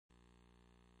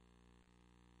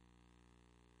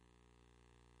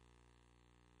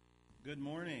Good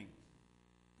morning.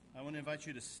 I want to invite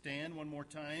you to stand one more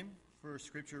time for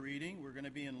scripture reading. We're going to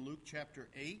be in Luke chapter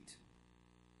 8.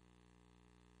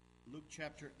 Luke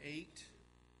chapter 8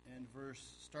 and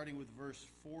starting with verse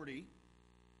 40.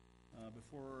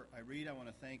 Before I read, I want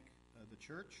to thank the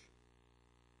church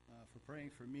for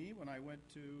praying for me when I went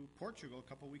to Portugal a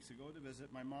couple weeks ago to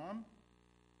visit my mom,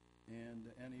 and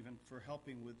even for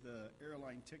helping with the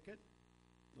airline ticket.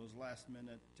 Those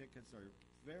last-minute tickets are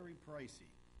very pricey.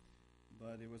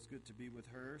 But it was good to be with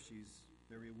her. She's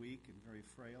very weak and very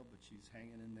frail, but she's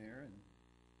hanging in there and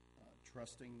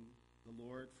trusting the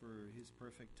Lord for His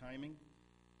perfect timing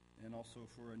and also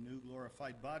for a new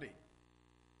glorified body.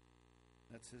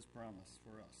 That's His promise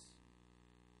for us.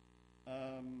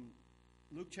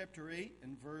 Luke chapter 8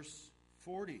 and verse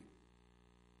 40.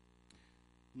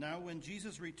 Now when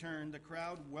Jesus returned, the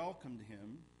crowd welcomed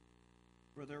Him,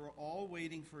 for they were all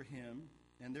waiting for Him,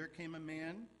 and there came a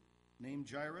man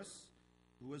named Jairus,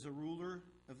 who was a ruler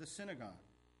of the synagogue.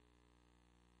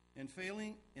 And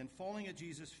falling at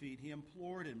Jesus' feet, he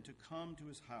implored him to come to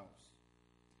his house,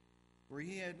 where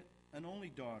he had an only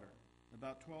daughter,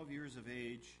 about 12 years of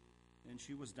age, and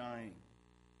she was dying.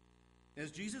 As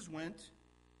Jesus went,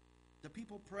 the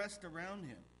people pressed around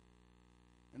him.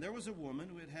 And there was a woman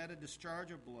who had had a discharge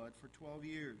of blood for 12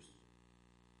 years.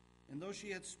 And though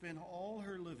she had spent all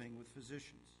her living with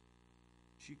physicians,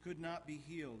 she could not be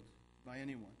healed by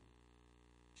anyone.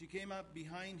 She came up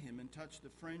behind him and touched the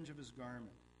fringe of his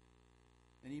garment.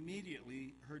 And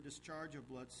immediately her discharge of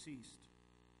blood ceased.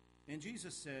 And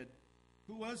Jesus said,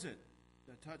 "Who was it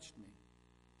that touched me?"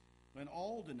 When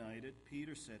all denied it,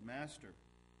 Peter said, "Master,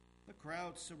 the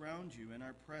crowds surround you and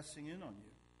are pressing in on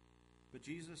you." But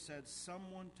Jesus said,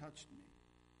 "Someone touched me,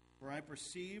 for I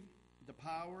perceived the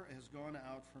power has gone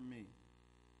out from me."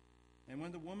 And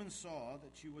when the woman saw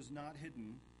that she was not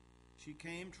hidden, she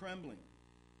came trembling,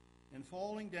 and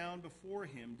falling down before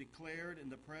him, declared in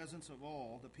the presence of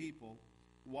all the people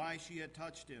why she had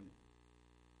touched him,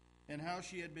 and how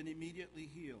she had been immediately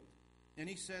healed. And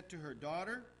he said to her,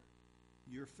 "Daughter,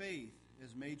 your faith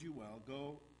has made you well.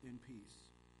 Go in peace."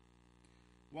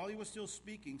 While he was still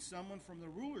speaking, someone from the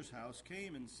ruler's house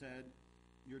came and said,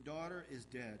 "Your daughter is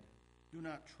dead. Do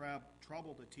not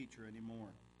trouble the teacher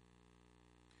anymore."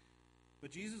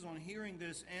 But Jesus, on hearing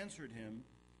this, answered him,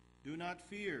 "Do not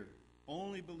fear.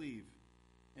 Only believe,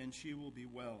 and she will be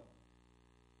well."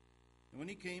 And when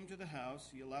he came to the house,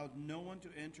 he allowed no one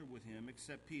to enter with him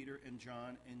except Peter and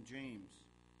John and James,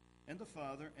 and the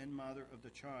father and mother of the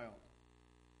child.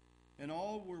 And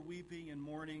all were weeping and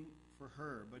mourning for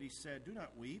her. But he said, "Do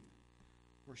not weep,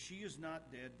 for she is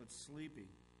not dead, but sleeping."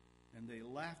 And they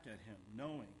laughed at him,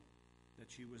 knowing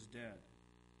that she was dead.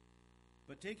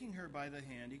 But taking her by the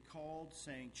hand, he called,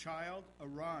 saying, "Child,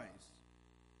 arise."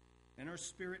 And her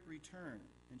spirit returned,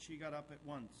 and she got up at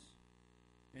once.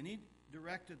 And he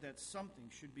directed that something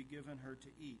should be given her to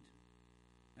eat.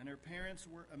 And her parents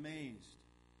were amazed,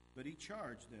 but he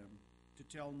charged them to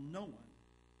tell no one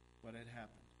what had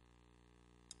happened.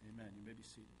 Amen. You may be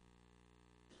seated.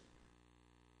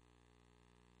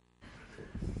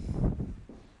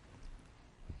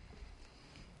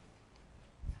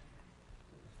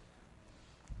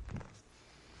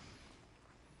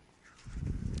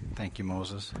 Thank you,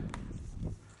 Moses.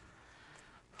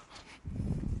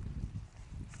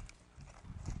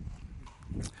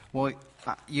 Well,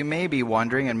 you may be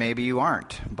wondering, and maybe you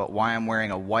aren't, but why I'm wearing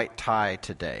a white tie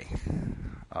today.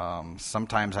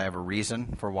 Sometimes I have a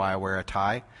reason for why I wear a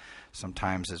tie.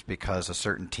 Sometimes it's because a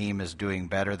certain team is doing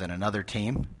better than another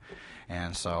team,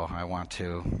 and so I want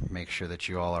to make sure that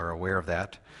you all are aware of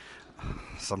that.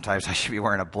 Sometimes I should be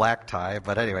wearing a black tie,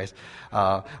 but anyways,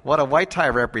 what a white tie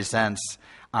represents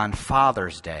on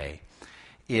Father's Day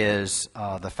is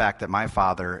the fact that my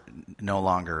father no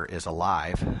longer is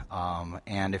alive.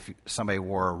 And if somebody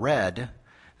wore a red,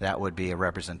 that would be a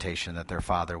representation that their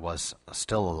father was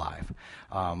still alive.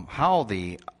 How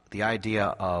the idea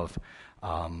of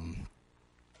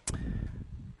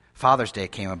Father's Day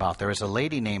came about, there was a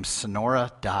lady named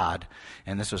Sonora Dodd,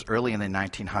 and this was early in the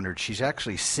 1900s. She's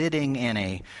actually sitting in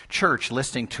a church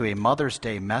listening to a Mother's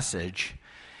Day message,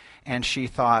 and she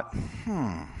thought,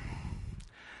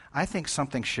 I think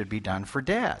something should be done for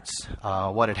dads.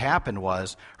 What had happened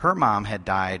was her mom had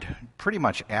died pretty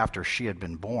much after she had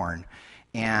been born,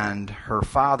 and her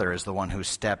father is the one who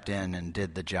stepped in and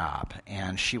did the job.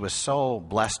 And she was so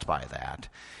blessed by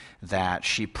that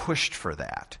she pushed for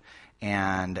that.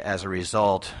 And as a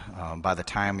result, by the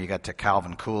time you got to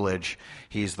Calvin Coolidge,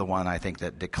 he's the one, I think,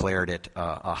 that declared it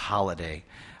a holiday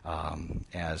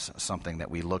as something that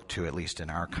we look to, at least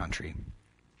in our country.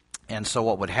 And so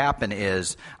what would happen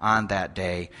is, on that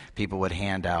day, people would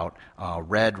hand out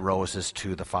red roses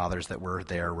to the fathers that were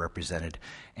there represented,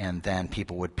 and then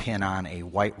people would pin on a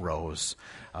white rose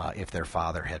if their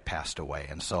father had passed away.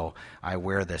 And so I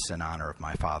wear this in honor of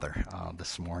my father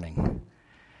this morning.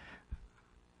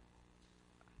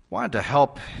 Wanted to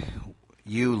help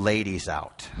you ladies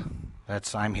out.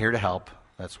 I'm here to help.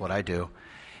 That's what I do.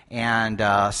 And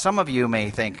some of you may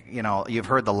think, you've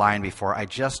heard the line before, I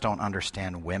just don't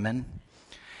understand women.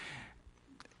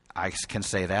 I can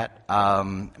say that,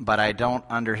 but I don't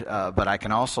but I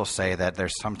can also say that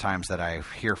there's sometimes that I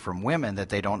hear from women that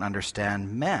they don't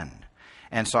understand men,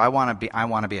 and so I want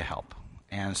to be a help.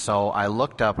 And so I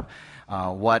looked up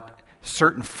what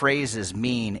certain phrases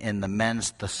mean in the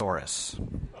men's thesaurus.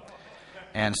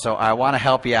 And so I want to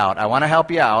help you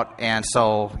out. And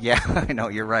so, yeah, I know,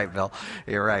 you're right, Bill.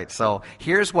 You're right. So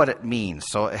here's what it means.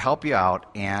 So it'll help you out.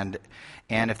 And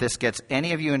if this gets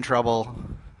any of you in trouble,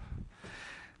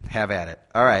 have at it.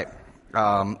 All right.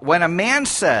 When a man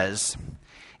says,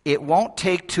 it would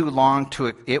take too long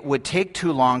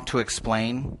to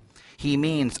explain, he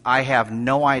means, I have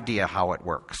no idea how it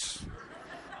works.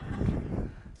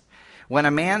 When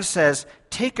a man says,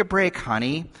 take a break,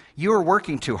 honey, you are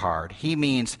working too hard, he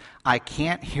means, I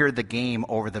can't hear the game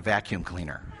over the vacuum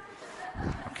cleaner.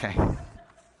 Okay.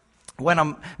 When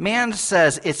a man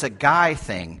says it's a guy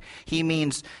thing, he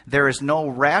means there is no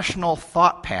rational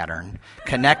thought pattern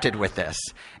connected with this,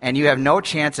 and you have no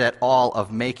chance at all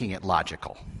of making it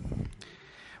logical.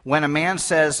 When a man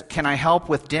says, can I help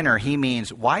with dinner, he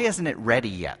means, why isn't it ready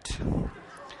yet?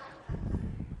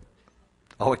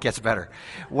 Oh, it gets better.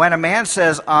 When a man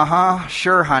says,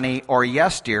 sure, honey, or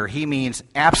yes, dear, he means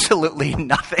absolutely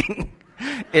nothing.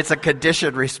 It's a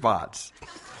conditioned response.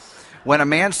 When a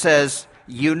man says,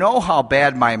 you know how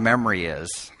bad my memory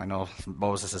is. I know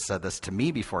Moses has said this to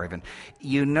me before even.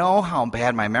 You know how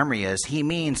bad my memory is. He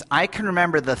means I can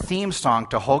remember the theme song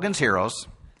to Hogan's Heroes,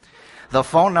 the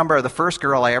phone number of the first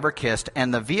girl I ever kissed,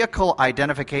 and the vehicle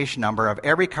identification number of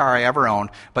every car I ever owned,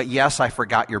 but yes, I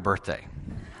forgot your birthday.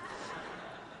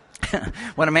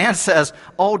 When a man says,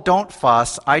 oh, don't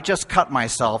fuss, I just cut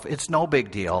myself, it's no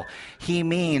big deal, he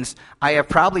means, I have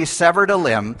probably severed a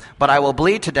limb, but I will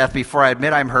bleed to death before I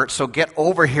admit I'm hurt, so get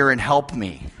over here and help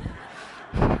me.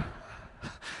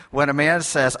 When a man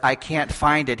says, I can't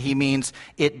find it, he means,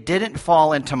 it didn't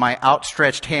fall into my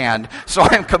outstretched hand, so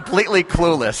I'm completely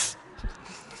clueless.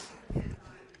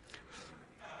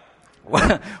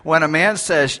 When a man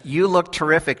says, you look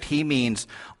terrific, he means,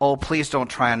 oh, please don't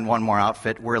try on one more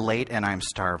outfit. We're late and I'm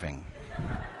starving.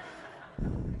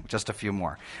 Just a few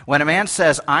more. When a man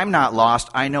says, I'm not lost,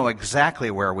 I know exactly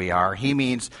where we are, he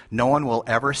means no one will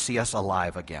ever see us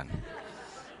alive again.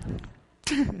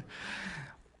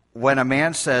 When a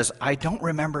man says, I don't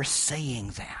remember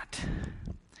saying that,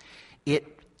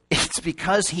 it's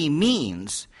because he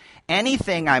means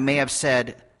anything I may have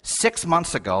said 6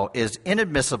 months ago is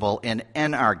inadmissible in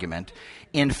an argument.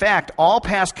 In fact, all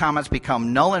past comments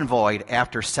become null and void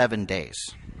after 7 days.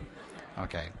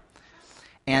 Okay.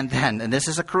 And this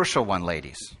is a crucial one,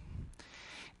 ladies.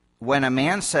 When a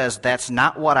man says, that's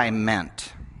not what I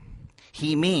meant,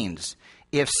 he means,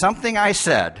 if something I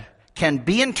said can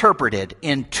be interpreted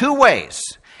in 2 ways,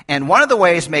 and one of the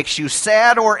ways makes you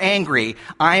sad or angry,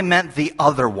 I meant the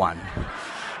other one.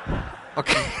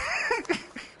 Okay.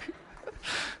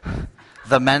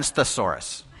 The men's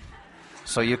thesaurus.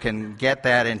 So you can get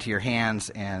that into your hands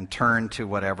and turn to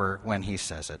whatever when he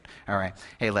says it. All right.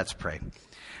 Hey, let's pray.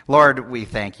 Lord, we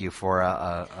thank you for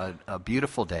a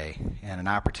beautiful day and an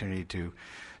opportunity to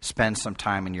spend some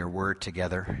time in your word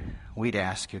together. We'd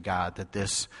ask you, God, that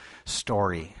this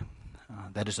story,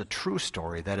 that is a true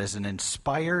story, that is an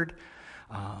inspired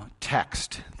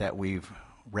text that we've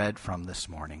read from this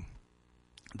morning,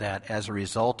 that as a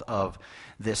result of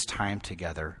this time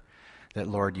together, that,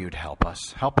 Lord, you'd help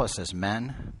us. Help us as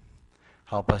men.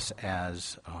 Help us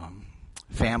as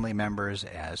family members,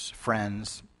 as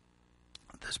friends,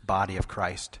 this body of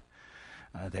Christ,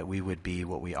 that we would be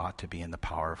what we ought to be in the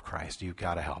power of Christ. You've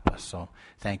got to help us. So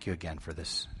thank you again for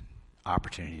this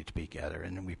opportunity to be together,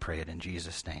 and we pray it in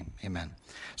Jesus' name. Amen.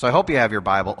 So I hope you have your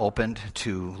Bible opened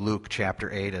to Luke chapter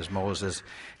 8 as Moses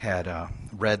had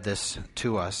read this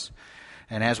to us.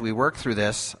 And as we work through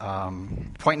this,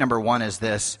 point number 1 is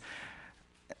this.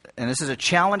 And this is a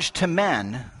challenge to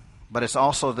men, but it's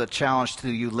also the challenge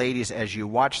to you ladies as you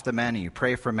watch the men and you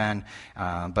pray for men.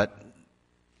 But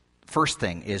first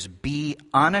thing is be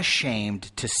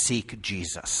unashamed to seek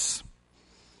Jesus.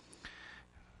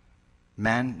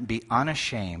 Men, be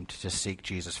unashamed to seek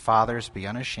Jesus. Fathers, be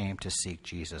unashamed to seek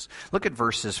Jesus. Look at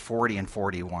verses 40 and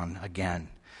 41 again.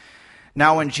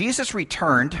 Now when Jesus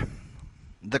returned,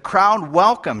 the crowd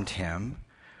welcomed him,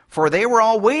 for they were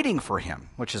all waiting for him,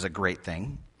 which is a great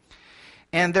thing.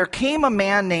 And there came a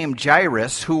man named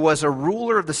Jairus, who was a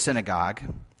ruler of the synagogue,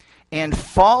 and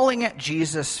falling at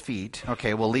Jesus' feet,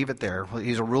 okay, we'll leave it there.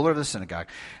 He's a ruler of the synagogue.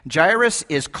 Jairus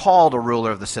is called a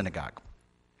ruler of the synagogue.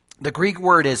 The Greek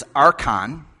word is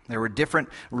archon. There were different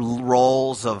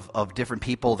roles of different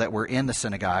people that were in the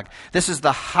synagogue. This is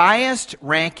the highest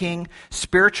ranking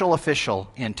spiritual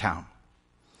official in town.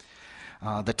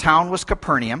 The town was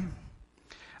Capernaum.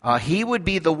 He would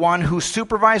be the one who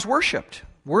supervised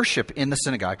worship in the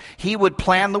synagogue. He would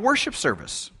plan the worship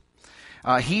service.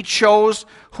 He chose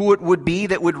who it would be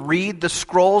that would read the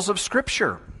scrolls of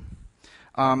Scripture.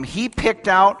 He picked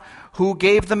out who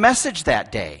gave the message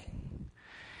that day.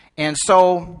 And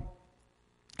so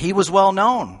he was well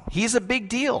known. He's a big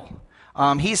deal.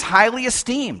 He's highly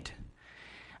esteemed.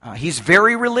 He's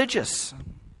very religious.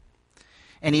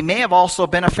 And he may have also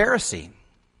been a Pharisee.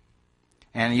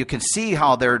 And you can see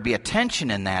how there would be a tension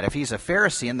in that. If he's a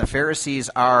Pharisee, and the Pharisees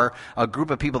are a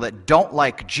group of people that don't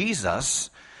like Jesus,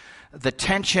 the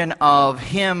tension of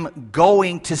him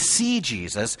going to see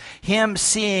Jesus, him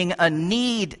seeing a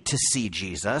need to see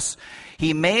Jesus.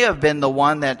 He may have been the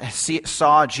one that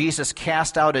saw Jesus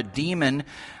cast out a demon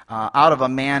out of a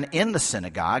man in the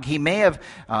synagogue. He may have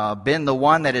been the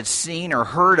one that had seen or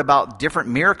heard about different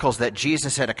miracles that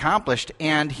Jesus had accomplished,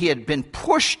 and he had been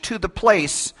pushed to the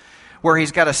place where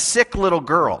he's got a sick little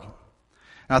girl.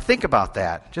 Now think about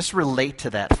that. Just relate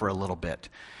to that for a little bit.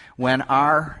 When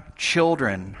our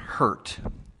children hurt,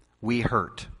 we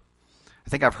hurt. I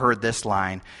think I've heard this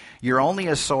line: you're only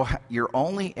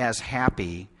as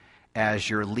happy as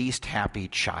your least happy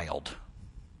child.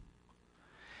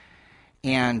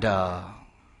 And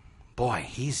boy,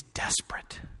 he's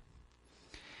desperate.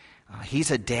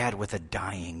 He's a dad with a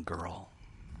dying girl.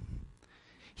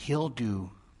 He'll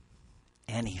do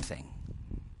anything.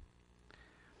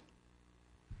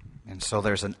 And so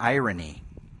there's an irony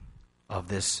of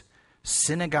this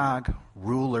synagogue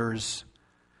ruler's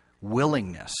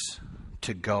willingness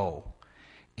to go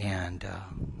and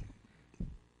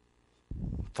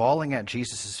falling at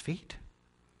Jesus' feet.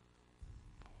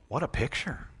 What a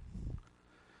picture.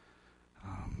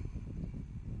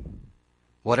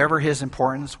 Whatever his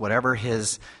importance, whatever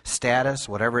his status,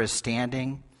 whatever his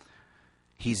standing,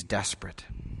 he's desperate.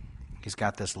 He's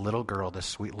got this little girl, this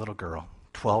sweet little girl,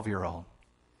 12-year-old,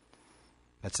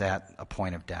 that's at a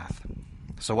point of death.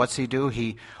 So what's he do?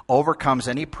 He overcomes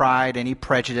any pride, any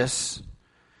prejudice,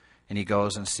 and he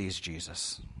goes and sees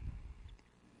Jesus.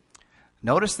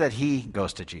 Notice that he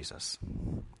goes to Jesus.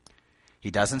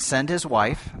 He doesn't send his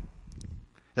wife.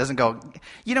 Doesn't go,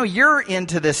 you're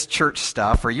into this church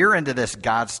stuff, or you're into this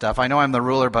God stuff. I know I'm the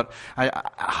ruler, but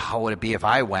how would it be if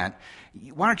I went?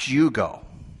 Why don't you go?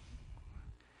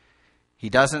 He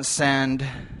doesn't send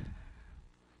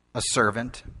a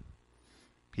servant.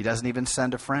 He doesn't even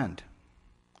send a friend.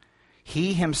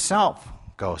 He himself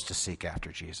goes to seek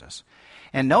after Jesus.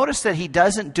 And notice that he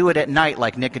doesn't do it at night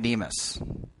like Nicodemus.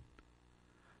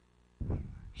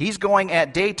 He's going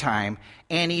at daytime,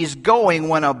 and he's going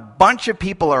when a bunch of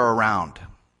people are around.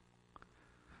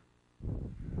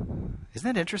 Isn't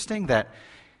it interesting that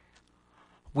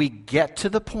we get to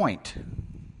the point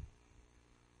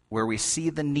where we see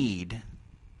the need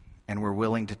and we're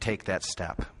willing to take that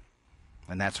step?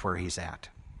 And that's where he's at.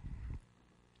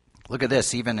 Look at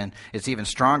this. It's even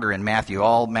stronger in Matthew.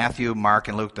 All Matthew, Mark,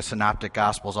 and Luke, the synoptic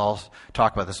gospels, all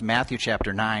talk about this. Matthew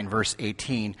chapter 9, verse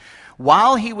 18.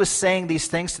 While he was saying these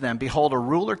things to them, behold, a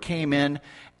ruler came in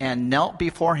and knelt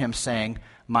before him, saying,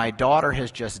 my daughter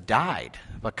has just died,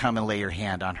 but come and lay your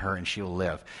hand on her and she will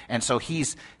live. And so he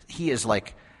is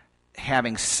like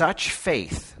having such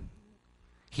faith.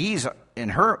 He's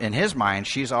in his mind,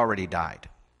 she's already died.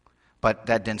 But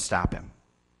that didn't stop him.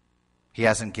 He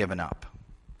hasn't given up.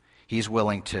 He's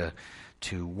willing to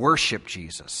worship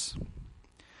Jesus.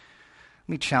 Let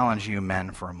me challenge you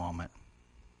men for a moment.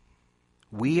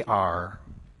 We are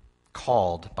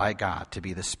called by God to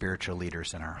be the spiritual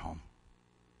leaders in our home.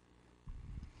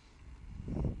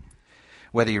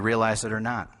 Whether you realize it or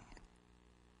not.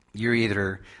 You're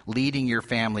either leading your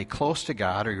family close to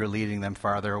God or you're leading them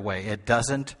farther away. It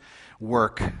doesn't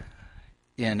work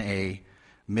in a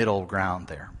middle ground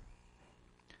there.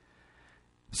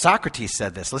 Socrates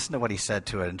said this. Listen to what he said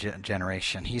to a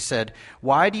generation. He said,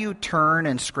 why do you turn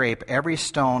and scrape every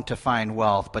stone to find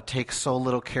wealth, but take so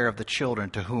little care of the children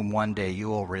to whom one day you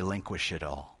will relinquish it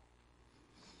all?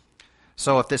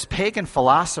 So if this pagan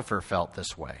philosopher felt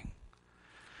this way,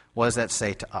 what does that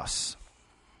say to us?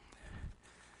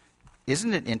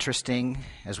 Isn't it interesting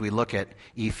as we look at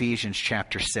Ephesians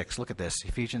chapter 6? Look at this,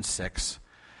 Ephesians 6.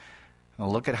 Now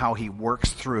look at how he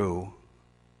works through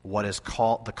what is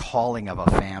called the calling of a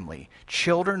family.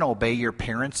 Children, obey your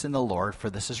parents in the Lord, for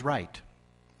this is right.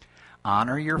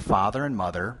 Honor your father and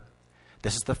mother.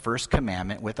 This is the first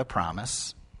commandment with a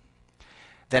promise,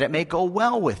 that it may go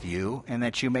well with you and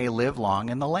that you may live long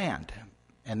in the land.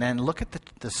 And then look at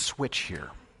the switch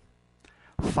here.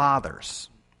 Fathers,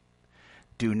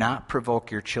 do not provoke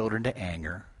your children to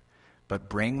anger, but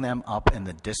bring them up in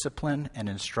the discipline and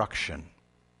instruction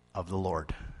of the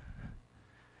Lord.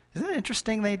 Isn't it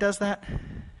interesting that he does that?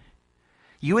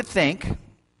 You would think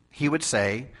he would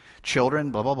say,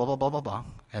 children, blah, blah, blah, blah, blah, blah, blah.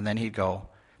 And then he'd go,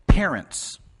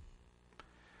 parents.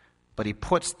 But he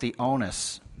puts the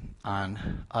onus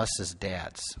on us as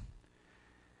dads.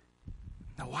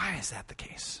 Now, why is that the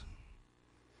case?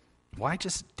 Why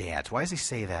just dads? Why does he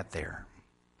say that there?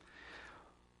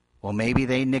 Well, maybe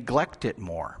they neglect it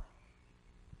more.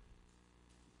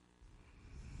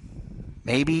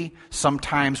 Maybe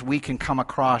sometimes we can come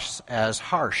across as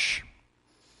harsh.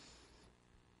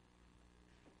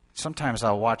 Sometimes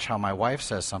I'll watch how my wife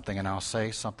says something and I'll say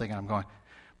something and I'm going,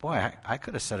 boy, I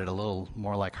could have said it a little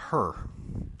more like her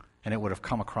and it would have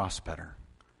come across better.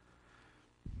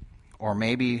 Or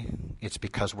maybe it's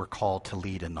because we're called to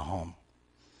lead in the home.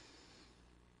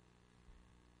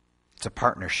 It's a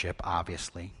partnership,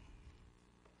 obviously.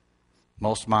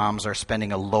 Most moms are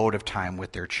spending a load of time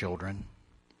with their children.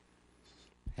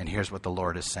 And here's what the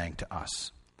Lord is saying to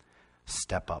us.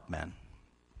 Step up, men.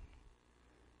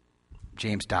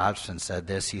 James Dobson said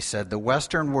this. He said, the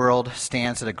Western world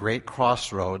stands at a great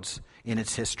crossroads in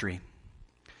its history.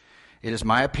 It is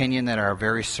my opinion that our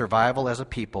very survival as a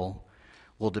people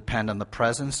will depend on the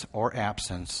presence or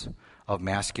absence of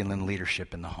masculine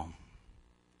leadership in the home.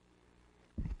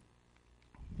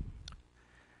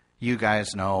 You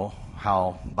guys know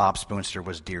how Bob Spoonster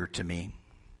was dear to me.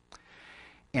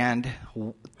 And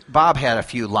Bob had a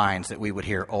few lines that we would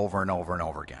hear over and over and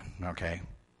over again, okay?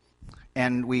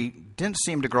 And we didn't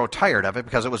seem to grow tired of it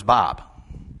because it was Bob.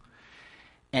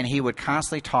 And he would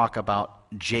constantly talk about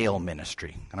jail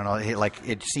ministry. I don't know,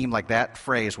 it seemed like that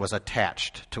phrase was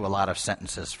attached to a lot of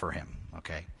sentences for him,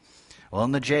 okay? Well,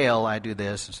 in the jail, I do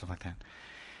this and stuff like that.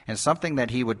 And something that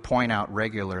he would point out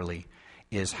regularly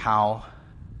is how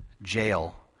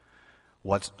jail,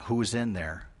 who's in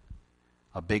there,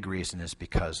 a big reason is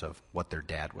because of what their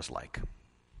dad was like.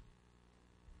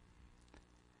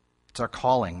 It's our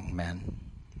calling, men.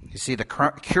 You see,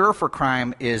 the cure for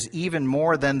crime is even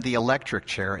more than the electric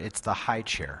chair, it's the high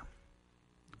chair.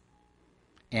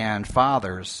 And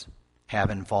fathers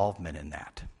have involvement in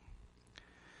that.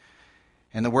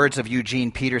 In the words of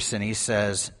Eugene Peterson, he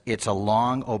says, it's a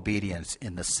long obedience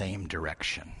in the same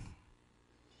direction.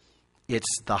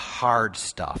 It's the hard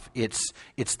stuff. It's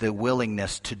the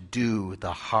willingness to do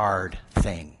the hard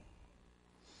thing.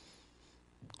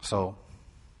 So,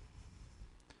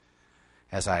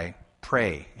 as I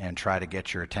pray and try to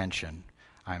get your attention,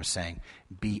 I'm saying,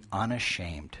 be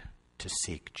unashamed to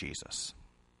seek Jesus.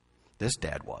 This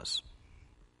dad was.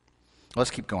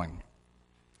 Let's keep going.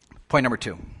 Point number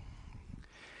 2.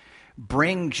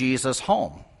 Bring Jesus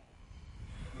home.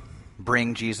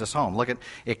 Bring Jesus home. Look at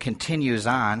it continues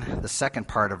on, the second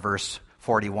part of verse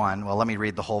 41. Well, let me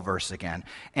read the whole verse again.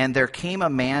 And there came a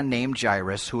man named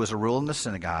Jairus, who was a ruler in the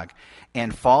synagogue,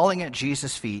 and falling at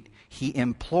Jesus' feet, he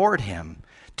implored him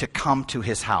to come to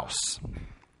his house.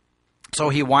 So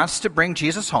he wants to bring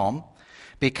Jesus home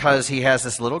because he has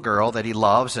this little girl that he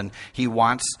loves and he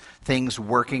wants things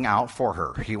working out for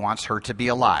her. He wants her to be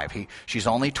alive. She's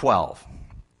only 12.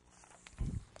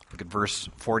 Look at verse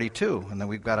 42, and then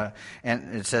we've got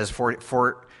and it says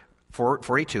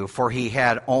 42, for he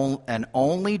had an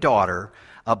only daughter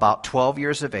about 12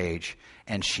 years of age,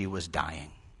 and she was dying.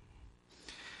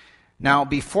 Now,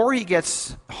 before he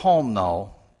gets home,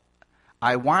 though,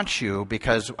 I want you,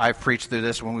 because I've preached through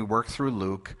this when we worked through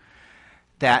Luke,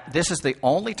 that this is the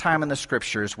only time in the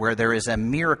Scriptures where there is a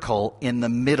miracle in the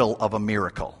middle of a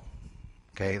miracle.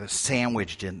 Okay, that's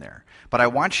sandwiched in there. But I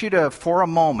want you to, for a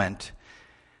moment,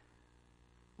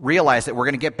 realize that we're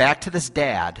going to get back to this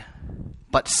dad,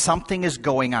 but something is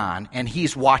going on, and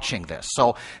he's watching this.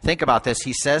 So think about this.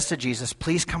 He says to Jesus,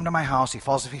 please come to my house. He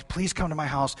falls to his feet, please come to my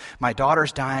house. My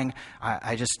daughter's dying.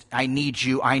 I need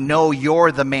you. I know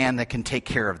you're the man that can take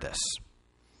care of this.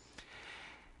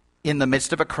 In the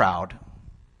midst of a crowd,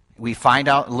 we find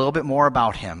out a little bit more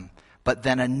about him, but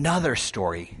then another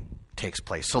story takes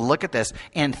place. So look at this,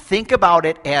 and think about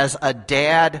it as a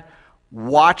dad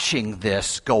watching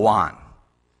this go on.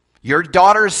 Your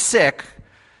daughter's sick.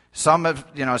 Some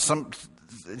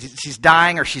she's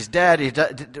dying or she's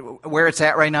dead. Where it's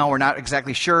at right now, we're not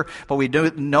exactly sure, but we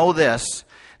do know this,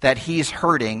 that he's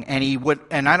hurting,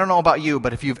 and I don't know about you,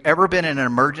 but if you've ever been in an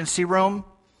emergency room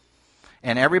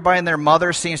and everybody and their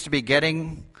mother seems to be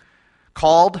getting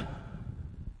called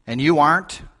and you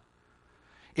aren't,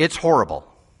 it's horrible.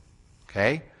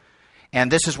 Okay?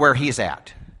 And this is where he's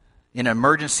at. In an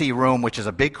emergency room, which is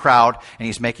a big crowd, and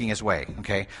he's making his way.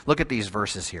 Okay? Look at these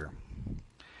verses here.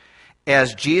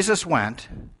 As Jesus went,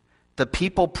 the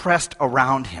people pressed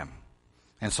around him.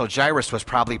 And so Jairus was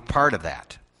probably part of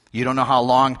that. You don't know how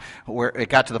long where it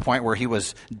got to the point where he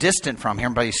was distant from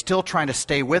him, but he's still trying to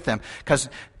stay with him because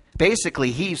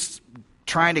basically he's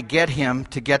trying to get him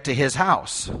to get to his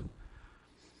house.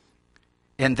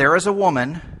 And there is a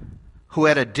woman who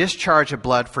had a discharge of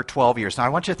blood for 12 years. Now I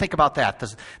want you to think about that,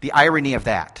 the irony of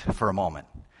that for a moment.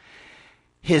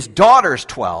 His daughter's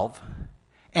 12,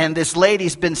 and this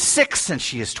lady's been sick since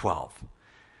she is 12.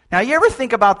 Now you ever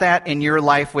think about that in your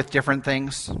life with different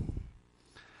things?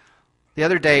 The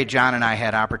other day, John and I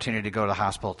had opportunity to go to the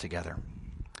hospital together.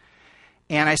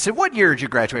 And I said, what year did you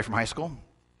graduate from high school?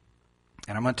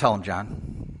 And I'm going to tell him,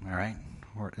 John, all right?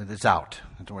 It's out.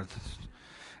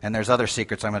 And there's other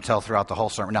secrets I'm going to tell throughout the whole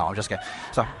sermon. No, I'm just kidding.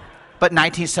 But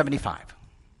 1975.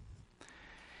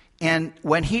 And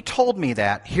when he told me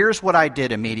that, here's what I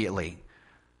did immediately.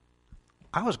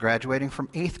 I was graduating from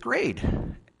 8th grade,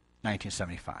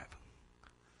 1975.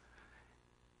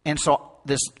 And so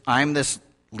I'm this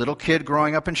little kid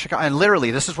growing up in Chicago. And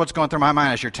literally, this is what's going through my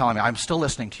mind as you're telling me. I'm still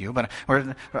listening to you, but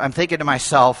I'm thinking to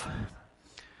myself,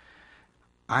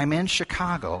 I'm in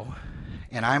Chicago,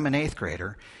 and I'm an 8th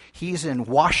grader. He's in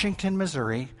Washington,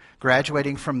 Missouri,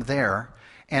 graduating from there.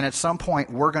 And at some point,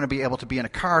 we're going to be able to be in a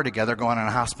car together going on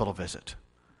a hospital visit.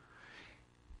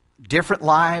 Different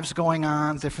lives going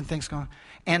on, different things going on.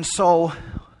 And so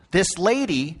this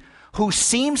lady who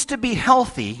seems to be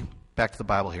healthy, back to the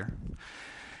Bible here,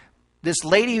 this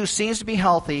lady who seems to be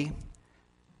healthy,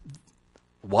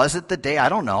 was it the day? I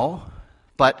don't know.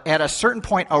 But at a certain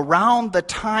point, around the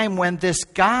time when this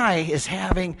guy is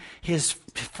having his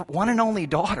one and only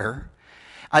daughter,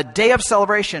 a day of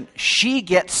celebration, she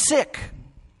gets sick.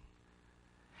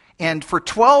 And for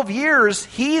 12 years,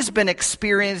 he's been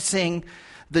experiencing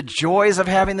the joys of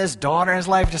having this daughter in his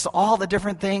life, just all the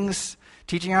different things.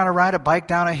 Teaching how to ride a bike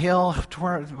down a hill,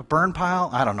 toward a burn pile,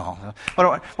 I don't know.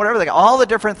 Whatever, all the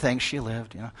different things she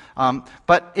lived,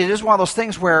 But it is one of those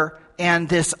things where, and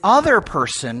this other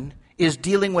person is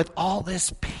dealing with all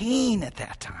this pain at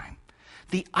that time.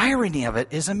 The irony of it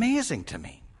is amazing to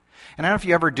me. And I don't know if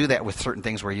you ever do that with certain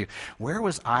things where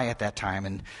was I at that time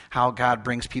and how God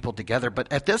brings people together.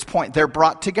 But at this point, they're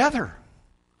brought together.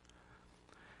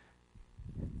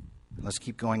 Let's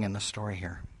keep going in the story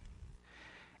here.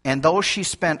 And though she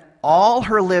spent all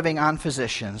her living on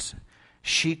physicians,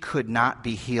 she could not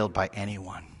be healed by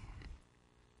anyone.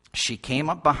 She came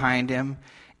up behind him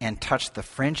and touched the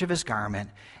fringe of his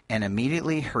garment, and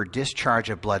immediately her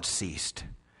discharge of blood ceased.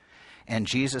 And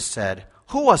Jesus said,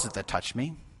 "Who was it that touched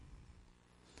me?"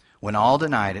 When all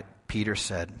denied it, Peter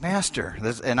said, "Master,"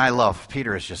 and I love,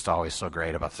 Peter is just always so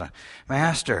great about that.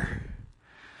 "Master,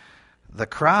 the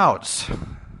crowds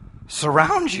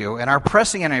surround you and are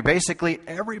pressing in. Basically,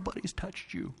 everybody's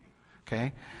touched you."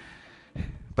 Okay?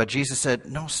 But Jesus said,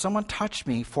 "No, someone touched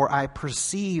me, for I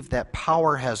perceive that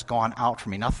power has gone out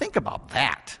from me." Now think about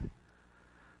that.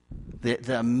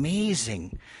 The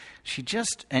amazing. She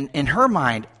just, and in her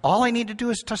mind, all I need to do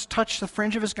is just touch the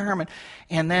fringe of his garment.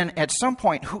 And then at some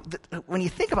point, when you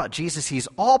think about Jesus, he's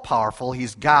all powerful.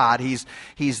 He's God. He's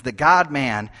the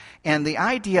God-man. And the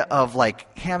idea of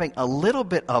like having a little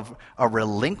bit of a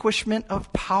relinquishment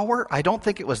of power, I don't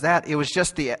think it was that. It was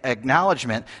just the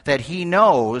acknowledgement that he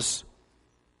knows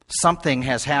something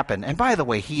has happened. And by the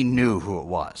way, he knew who it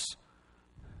was.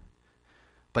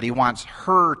 But he wants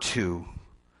her to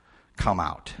come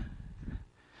out.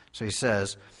 So he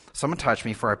says, "Someone touched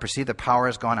me, for I perceive the power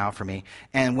has gone out from me."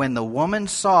 And when the woman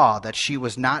saw that she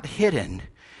was not hidden,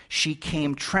 she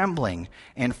came trembling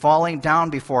and falling down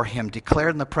before him,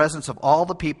 declared in the presence of all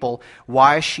the people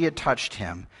why she had touched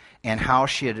him and how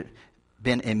she had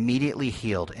been immediately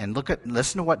healed. And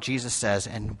listen to what Jesus says.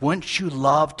 And wouldn't you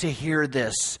love to hear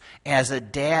this as a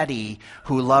daddy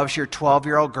who loves your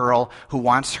 12-year-old girl who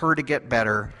wants her to get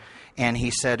better? And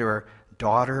he said to her,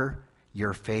 "Daughter,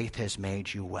 your faith has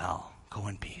made you well. Go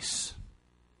in peace."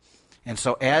 And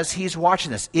so as he's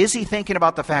watching this, is he thinking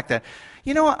about the fact that,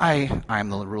 I'm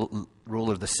the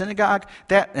ruler of the synagogue?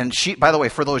 And she, by the way,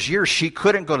 for those years, she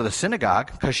couldn't go to the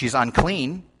synagogue because she's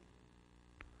unclean.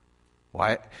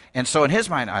 Why? And so in his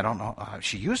mind, I don't know.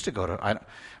 She used to go to,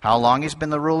 how long he's been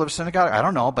the ruler of the synagogue? I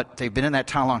don't know, but they've been in that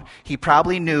town long. He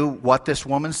probably knew what this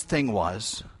woman's thing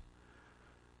was.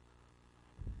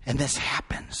 And this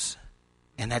happens.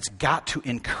 And that's got to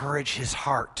encourage his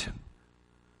heart.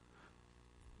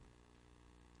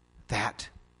 That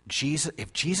Jesus,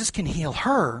 if Jesus can heal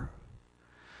her,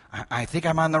 I think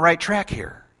I'm on the right track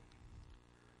here.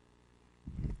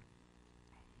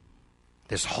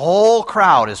 This whole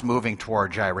crowd is moving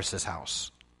toward Jairus'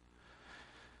 house.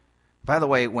 By the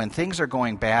way, when things are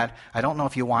going bad, I don't know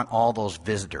if you want all those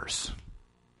visitors.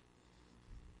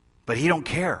 But he don't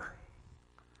care.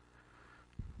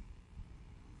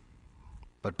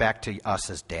 But back to us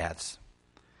as dads.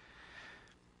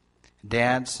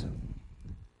 Dads,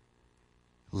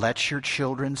 let your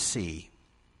children see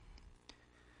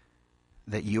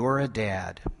that you are a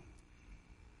dad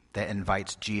that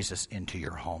invites Jesus into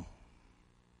your home.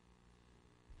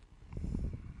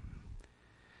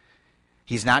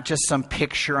 He's not just some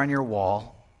picture on your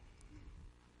wall.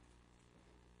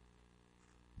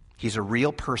 He's a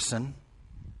real person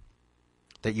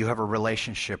that you have a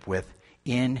relationship with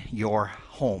in your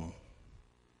home.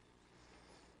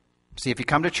 See, if you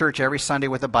come to church every Sunday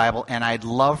with a Bible, and I'd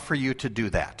love for you to do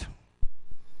that,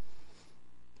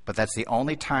 but that's the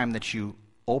only time that you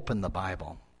open the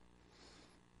Bible,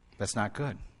 that's not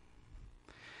good.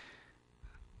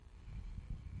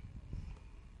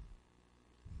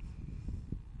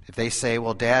 If they say,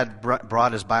 well, Dad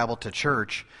brought his Bible to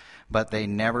church, but they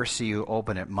never see you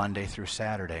open it Monday through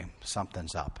Saturday,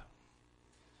 something's up.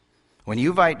 When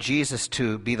you invite Jesus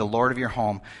to be the Lord of your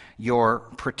home, you're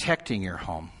protecting your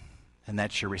home, and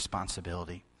that's your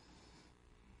responsibility.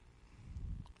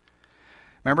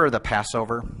 Remember the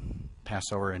Passover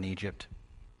in Egypt?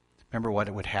 Remember what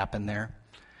would happen there?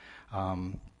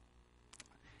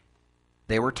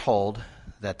 They were told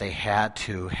that they had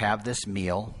to have this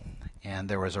meal, and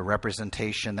there was a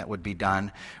representation that would be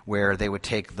done where they would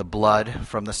take the blood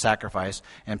from the sacrifice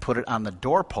and put it on the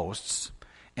doorposts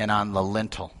and on the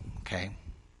lintel, okay,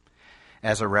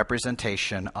 as a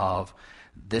representation of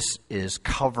this is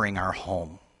covering our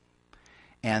home.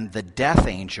 And the death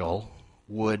angel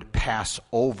would pass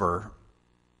over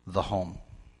the home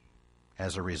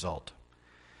as a result.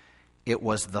 It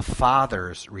was the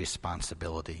father's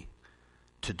responsibility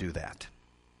to do that.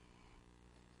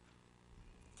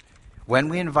 When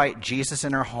we invite Jesus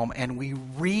in our home, and we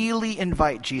really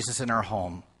invite Jesus in our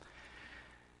home,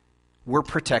 we're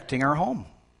protecting our home.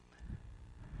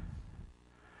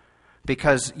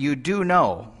 Because you do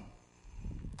know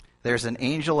there's an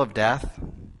angel of death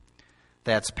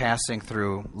that's passing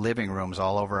through living rooms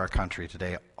all over our country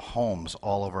today, homes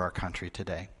all over our country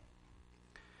today.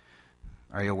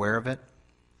 Are you aware of it?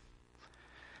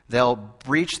 They'll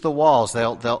breach the walls.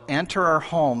 They'll enter our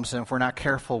homes, and if we're not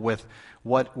careful with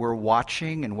what we're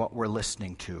watching and what we're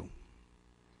listening to,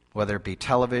 whether it be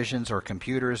televisions or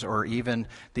computers or even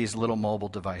these little mobile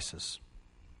devices.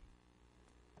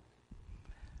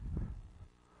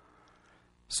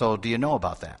 So do you know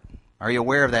about that? Are you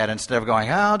aware of that instead of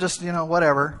going, oh, just,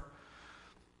 whatever?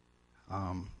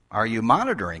 Are you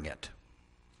monitoring it?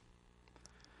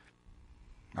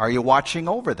 Are you watching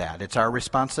over that? It's our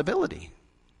responsibility.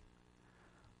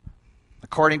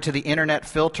 According to the Internet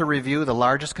Filter Review, the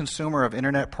largest consumer of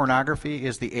Internet pornography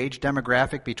is the age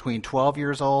demographic between 12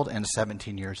 years old and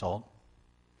 17 years old.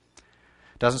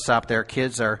 Doesn't stop there.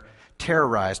 Kids are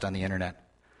terrorized on the Internet.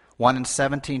 1 in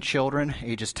 17 children,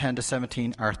 ages 10 to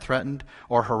 17, are threatened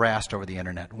or harassed over the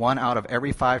Internet. 1 out of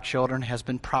every 5 children has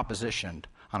been propositioned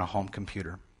on a home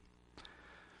computer.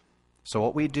 So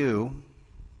what we do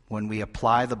when we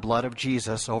apply the blood of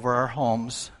Jesus over our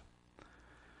homes,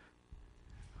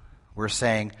 we're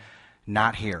saying,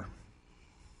 not here.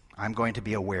 I'm going to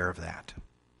be aware of that.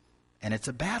 And it's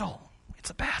a battle. It's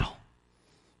a battle.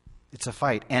 It's a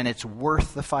fight, and it's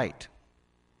worth the fight.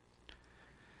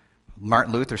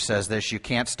 Martin Luther says this: you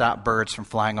can't stop birds from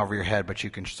flying over your head, but you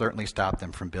can certainly stop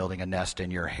them from building a nest in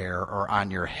your hair or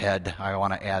on your head. I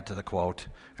want to add to the quote.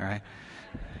 All right.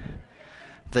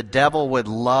 The devil would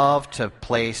love to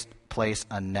place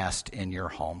a nest in your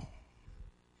home.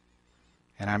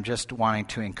 And I'm just wanting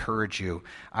to encourage you.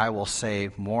 I will say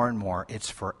more and more,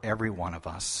 it's for every one of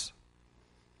us.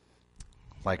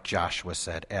 Like Joshua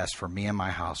said, as for me and my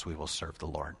house, we will serve the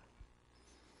Lord.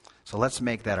 So let's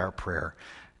make that our prayer.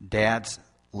 Dads,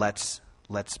 let's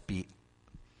be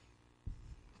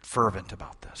fervent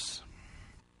about this.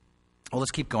 Well,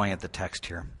 let's keep going at the text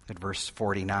here at verse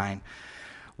 49.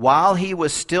 While he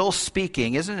was still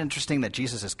speaking, isn't it interesting that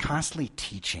Jesus is constantly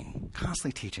teaching?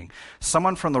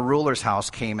 Someone from the ruler's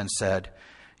house came and said,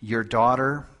 your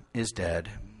daughter is dead.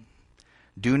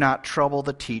 Do not trouble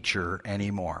the teacher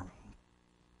anymore."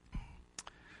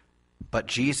 But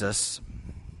Jesus,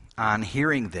 on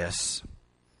hearing this,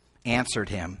 answered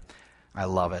him, I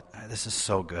love it. This is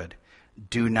so good.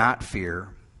 "Do not fear,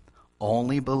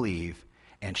 only believe,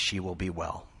 and she will be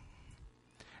well."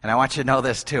 And I want you to know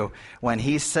this too. When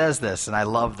he says this, and I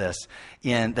love this,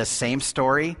 in the same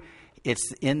story,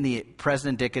 it's in the present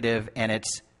indicative, and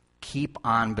it's keep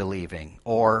on believing.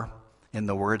 Or, in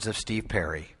the words of Steve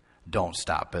Perry, don't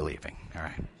stop believing. All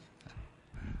right?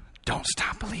 Don't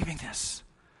stop believing this.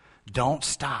 Don't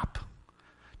stop.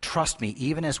 Trust me,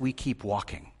 even as we keep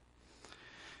walking.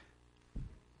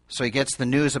 So he gets the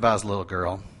news about his little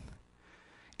girl,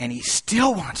 and he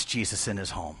still wants Jesus in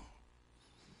his home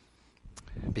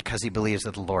because he believes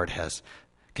that the Lord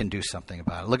can do something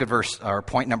about it. Look at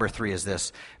point number 3 is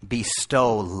this: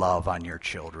 bestow love on your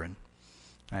children.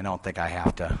 I don't think I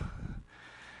have to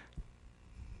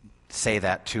say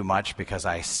that too much because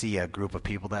I see a group of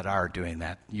people that are doing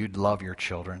that. You'd love your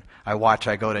children. I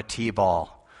go to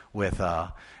T-ball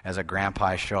as a grandpa,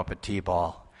 I show up at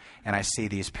T-ball, and I see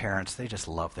these parents, they just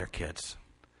love their kids.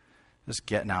 Just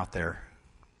getting out there,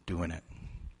 doing it.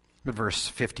 Verse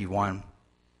 51.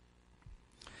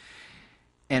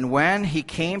 "And when he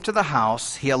came to the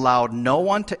house, he allowed no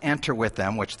one to enter with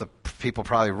them," which the people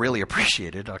probably really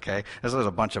appreciated, okay? There's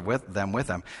a bunch of them with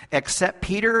them, "except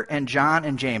Peter and John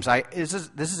and James." This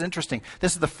is interesting.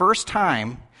 This is the first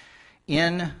time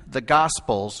in the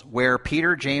Gospels where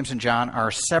Peter, James, and John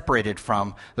are separated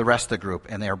from the rest of the group,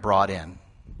 and they are brought in.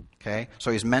 Okay?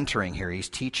 So he's mentoring here. He's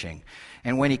teaching.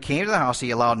 "And when he came to the house,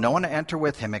 he allowed no one to enter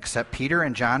with him except Peter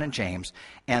and John and James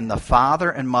and the father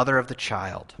and mother of the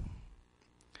child.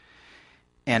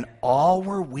 And all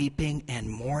were weeping and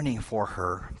mourning for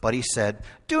her. But he said,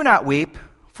 'Do not weep,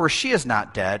 for she is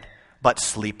not dead, but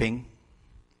sleeping.'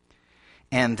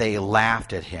 And they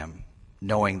laughed at him,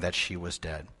 knowing that she was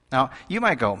dead." Now, you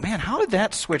might go, "Man, how did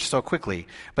that switch so quickly?"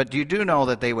 But you do know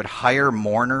that they would hire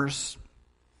mourners.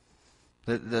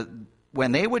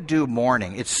 When they would do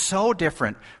mourning, it's so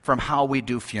different from how we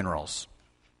do funerals.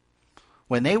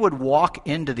 When they would walk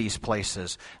into these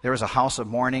places, there was a house of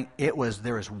mourning. There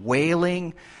was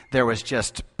wailing. There was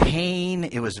just pain.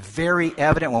 It was very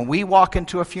evident. When we walk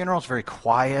into a funeral, it's very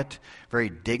quiet, very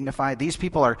dignified. These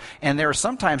people are, and there are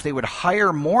sometimes they would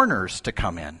hire mourners to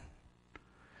come in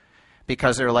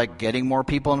because they're like getting more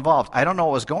people involved. I don't know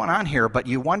what was going on here, but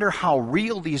you wonder how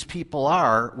real these people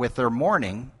are with their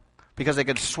mourning because they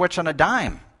could switch on a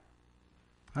dime.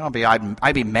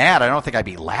 I'd be mad. I don't think I'd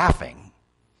be laughing.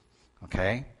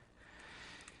 Okay?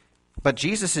 But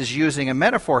Jesus is using a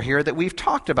metaphor here that we've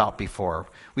talked about before.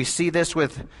 We see this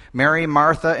with Mary,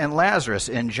 Martha, and Lazarus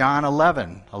in John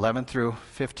 11 through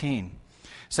 15. It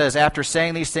says, "After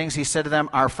saying these things, he said to them,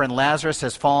 'Our friend Lazarus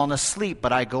has fallen asleep,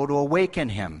 but I go to awaken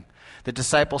him.' The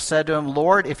disciples said to him,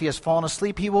 'Lord, if he has fallen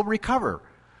asleep, he will recover.'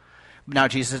 Now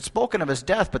Jesus had spoken of his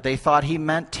death, but they thought he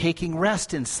meant taking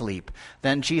rest in sleep.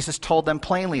 Then Jesus told them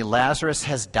plainly, 'Lazarus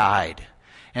has died.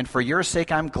 And for your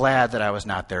sake, I'm glad that I was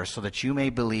not there, so that you may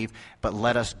believe, but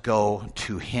let us go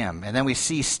to him.'" And then we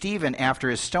see Stephen after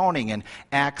his stoning in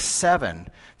Acts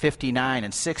 7:59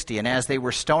 and 60. "And as they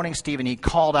were stoning Stephen, he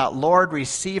called out, 'Lord,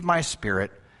 receive my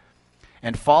spirit.'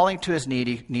 And falling to his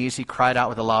knees, he cried out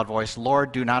with a loud voice,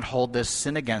 'Lord, do not hold this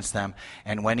sin against them.'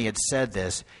 And when he had said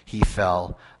this, he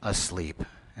fell asleep."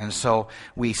 And so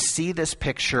we see this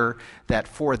picture that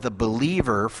for the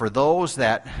believer, for those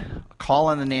that call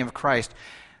on the name of Christ,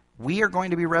 we are going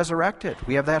to be resurrected.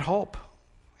 We have that hope.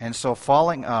 And so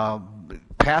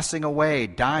passing away,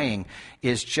 dying,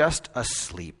 is just a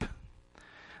sleep.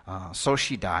 So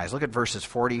she dies. Look at verses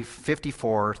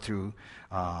 54 through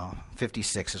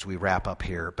 56 as we wrap up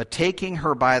here. "But taking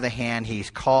her by the hand, he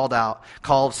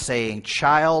called saying,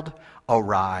 'Child,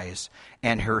 arise.'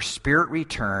 And her spirit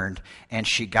returned, and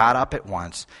she got up at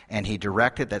once. And he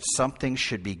directed that something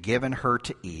should be given her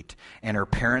to eat. And her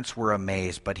parents were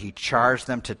amazed, but he charged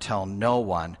them to tell no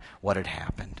one what had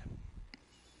happened."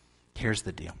 Here's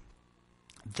the deal.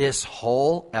 This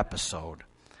whole episode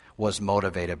was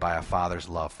motivated by a father's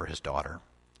love for his daughter.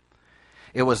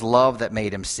 It was love that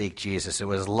made him seek Jesus. It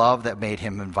was love that made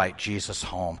him invite Jesus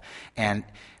home and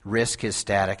risk his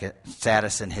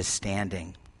status and his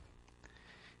standing.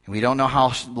 We don't know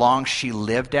how long she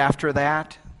lived after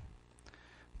that,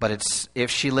 but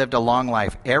if she lived a long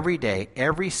life, every day,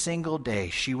 every single day,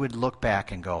 she would look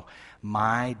back and go,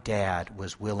 "My dad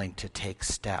was willing to take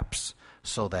steps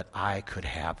so that I could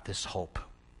have this hope."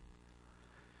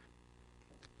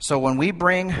 So when we'd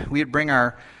bring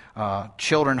our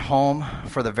children home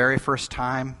for the very first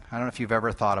time. I don't know if you've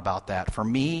ever thought about that. For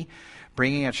me,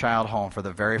 bringing a child home for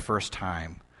the very first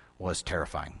time was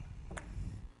terrifying.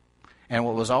 And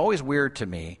what was always weird to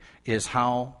me is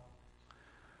how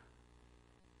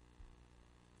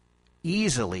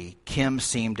easily Kim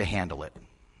seemed to handle it.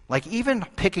 Like even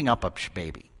picking up a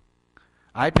baby.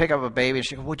 I'd pick up a baby and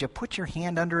she'd go, would you put your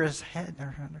hand under his head?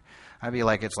 I'd be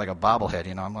like, it's like a bobblehead,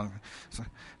 I'm going to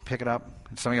pick it up.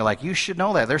 And some of you are like, you should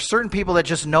know that. There's certain people that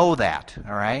just know that,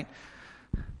 all right?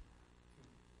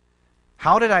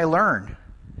 How did I learn?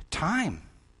 Time.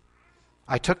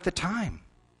 I took the time.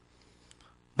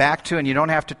 Back to, and you don't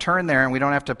have to turn there and we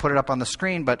don't have to put it up on the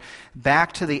screen, but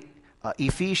back to the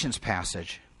Ephesians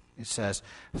passage. It says,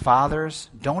 fathers,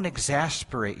 don't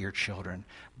exasperate your children,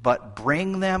 but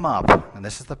bring them up, and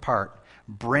this is the part,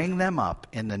 bring them up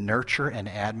in the nurture and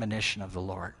admonition of the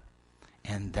Lord.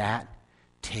 And that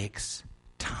takes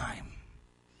time.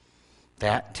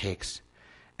 That takes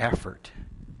effort.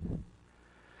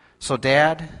 So,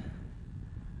 Dad,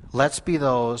 let's be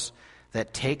those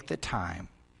that take the time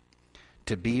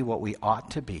to be what we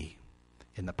ought to be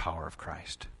in the power of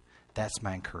Christ. That's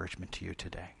my encouragement to you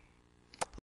today.